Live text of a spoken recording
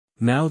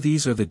Now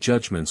these are the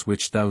judgments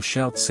which thou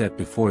shalt set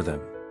before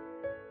them.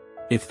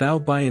 If thou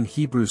buy an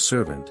Hebrew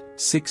servant,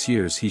 6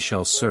 years he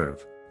shall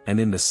serve, and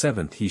in the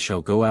 7th he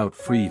shall go out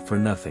free for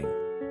nothing.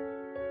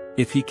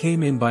 If he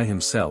came in by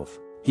himself,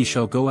 he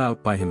shall go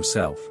out by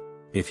himself.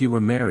 If he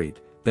were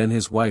married, then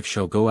his wife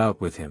shall go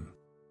out with him.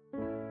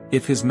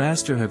 If his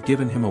master have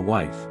given him a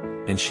wife,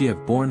 and she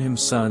have borne him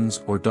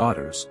sons or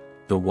daughters,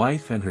 the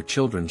wife and her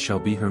children shall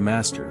be her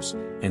master's,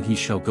 and he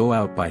shall go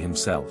out by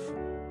himself.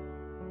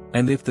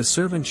 And if the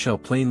servant shall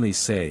plainly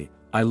say,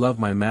 I love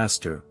my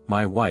master,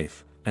 my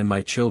wife, and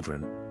my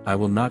children, I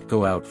will not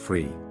go out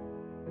free.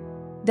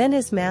 Then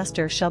his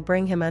master shall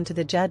bring him unto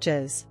the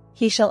judges,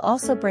 he shall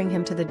also bring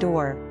him to the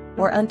door,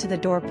 or unto the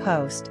door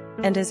post,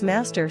 and his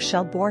master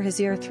shall bore his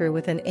ear through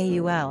with an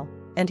awl,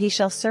 and he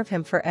shall serve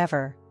him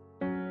forever.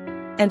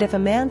 And if a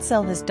man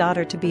sell his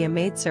daughter to be a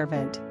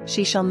maidservant,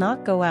 she shall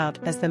not go out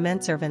as the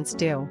menservants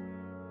do.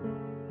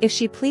 If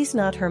she please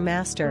not her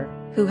master,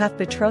 who hath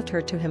betrothed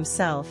her to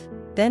himself,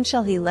 then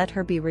shall he let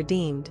her be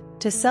redeemed.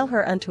 To sell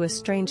her unto a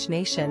strange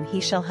nation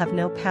he shall have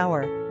no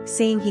power,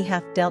 seeing he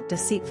hath dealt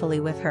deceitfully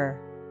with her.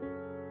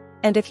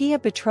 And if he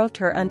have betrothed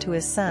her unto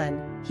his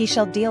son, he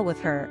shall deal with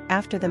her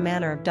after the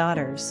manner of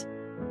daughters.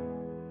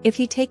 If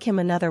he take him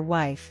another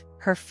wife,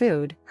 her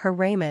food, her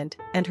raiment,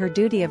 and her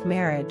duty of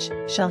marriage,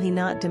 shall he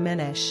not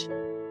diminish.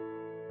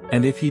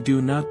 And if he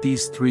do not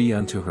these 3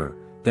 unto her,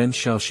 then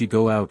shall she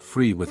go out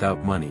free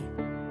without money.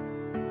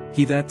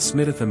 He that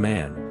smitteth a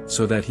man,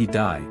 so that he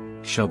die,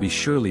 shall be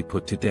surely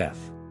put to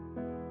death.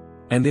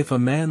 And if a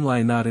man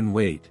lie not in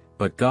wait,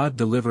 but God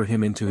deliver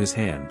him into his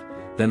hand,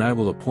 then I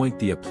will appoint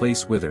thee a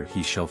place whither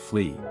he shall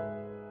flee.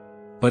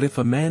 But if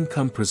a man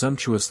come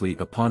presumptuously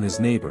upon his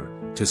neighbor,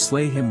 to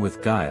slay him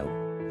with guile,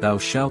 thou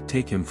shalt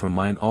take him from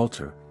mine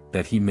altar,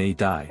 that he may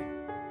die.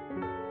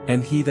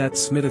 And he that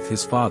smitteth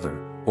his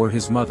father, or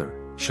his mother,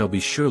 shall be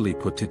surely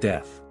put to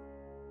death.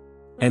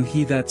 And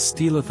he that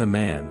stealeth a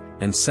man,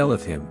 and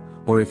selleth him,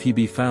 or if he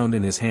be found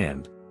in his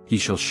hand, he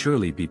shall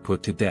surely be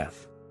put to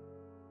death.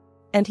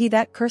 And he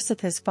that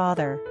curseth his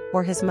father,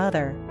 or his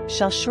mother,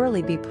 shall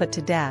surely be put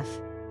to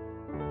death.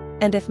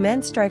 And if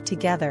men strive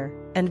together,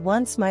 and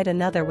one smite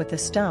another with a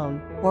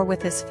stone, or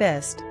with his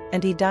fist,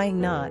 and he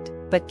dying not,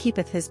 but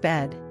keepeth his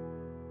bed.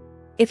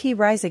 If he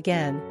rise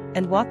again,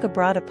 and walk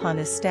abroad upon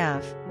his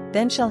staff,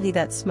 then shall he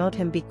that smote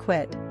him be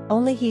quit,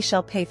 only he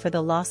shall pay for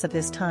the loss of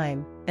his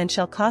time, and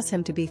shall cause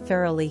him to be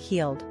thoroughly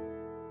healed.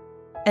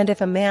 And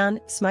if a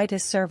man smite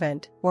his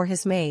servant, or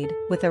his maid,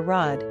 with a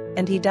rod,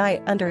 and he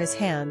die under his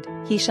hand,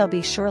 he shall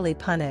be surely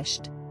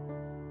punished.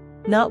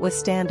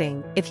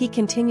 Notwithstanding, if he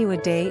continue a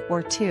day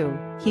or 2,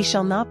 he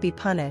shall not be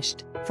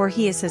punished, for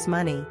he is his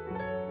money.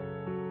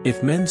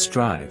 If men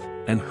strive,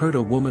 and hurt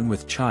a woman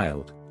with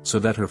child, so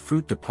that her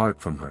fruit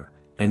depart from her,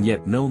 and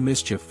yet no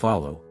mischief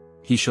follow,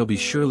 he shall be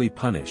surely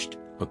punished,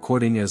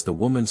 according as the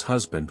woman's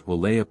husband will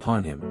lay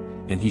upon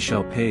him, and he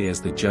shall pay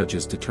as the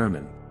judges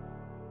determine.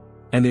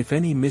 And if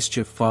any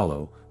mischief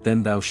follow,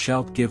 then thou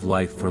shalt give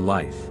life for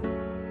life.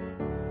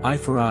 Eye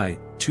for eye,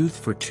 tooth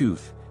for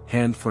tooth,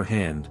 hand for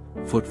hand,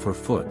 foot for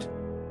foot.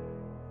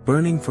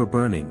 Burning for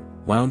burning,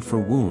 wound for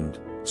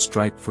wound,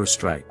 stripe for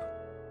stripe.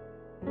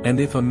 And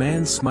if a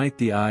man smite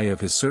the eye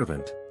of his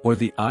servant, or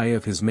the eye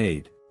of his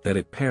maid, that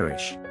it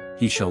perish,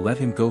 he shall let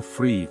him go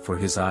free for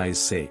his eye's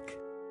sake.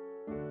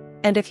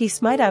 And if he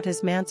smite out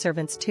his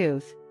manservant's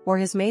tooth, or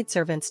his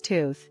maidservant's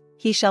tooth,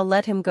 he shall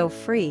let him go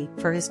free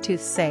for his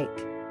tooth's sake.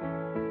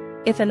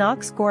 If an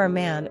ox gore a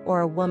man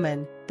or a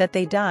woman, that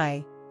they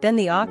die, then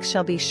the ox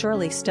shall be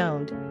surely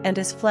stoned, and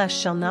his flesh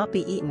shall not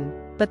be eaten,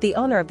 but the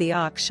owner of the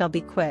ox shall be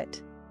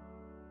quit.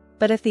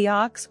 But if the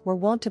ox were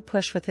wont to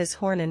push with his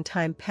horn in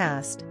time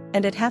past,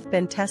 and it hath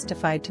been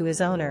testified to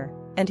his owner,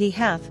 and he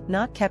hath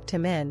not kept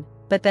him in,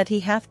 but that he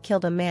hath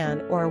killed a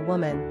man or a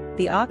woman,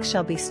 the ox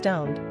shall be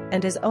stoned,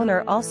 and his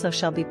owner also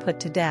shall be put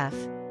to death.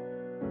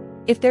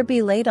 If there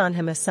be laid on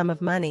him a sum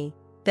of money,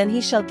 then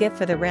he shall give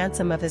for the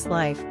ransom of his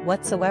life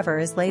whatsoever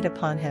is laid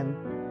upon him.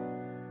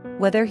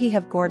 Whether he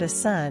have gored a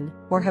son,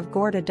 or have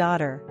gored a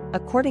daughter,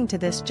 according to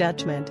this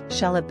judgment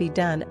shall it be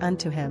done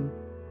unto him.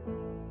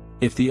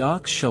 If the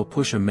ox shall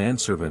push a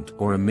manservant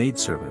or a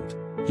maidservant,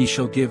 he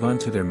shall give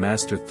unto their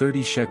master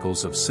 30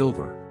 shekels of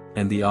silver,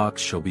 and the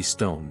ox shall be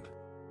stoned.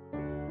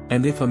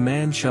 And if a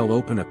man shall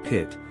open a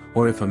pit,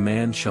 or if a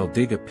man shall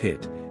dig a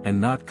pit,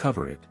 and not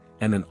cover it,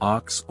 and an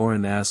ox or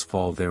an ass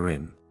fall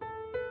therein,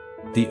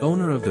 the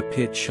owner of the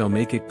pit shall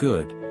make it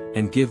good,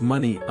 and give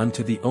money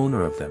unto the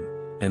owner of them,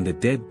 and the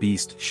dead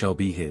beast shall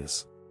be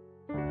his.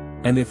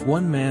 And if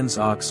one man's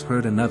ox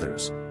hurt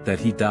another's, that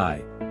he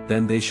die,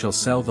 then they shall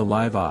sell the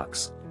live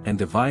ox, and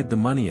divide the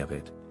money of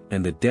it,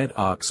 and the dead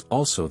ox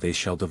also they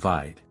shall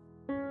divide.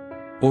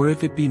 Or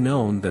if it be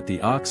known that the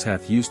ox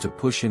hath used to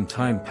push in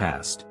time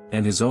past,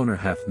 and his owner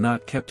hath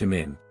not kept him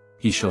in,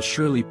 he shall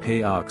surely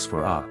pay ox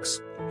for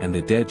ox, and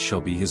the dead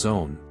shall be his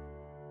own.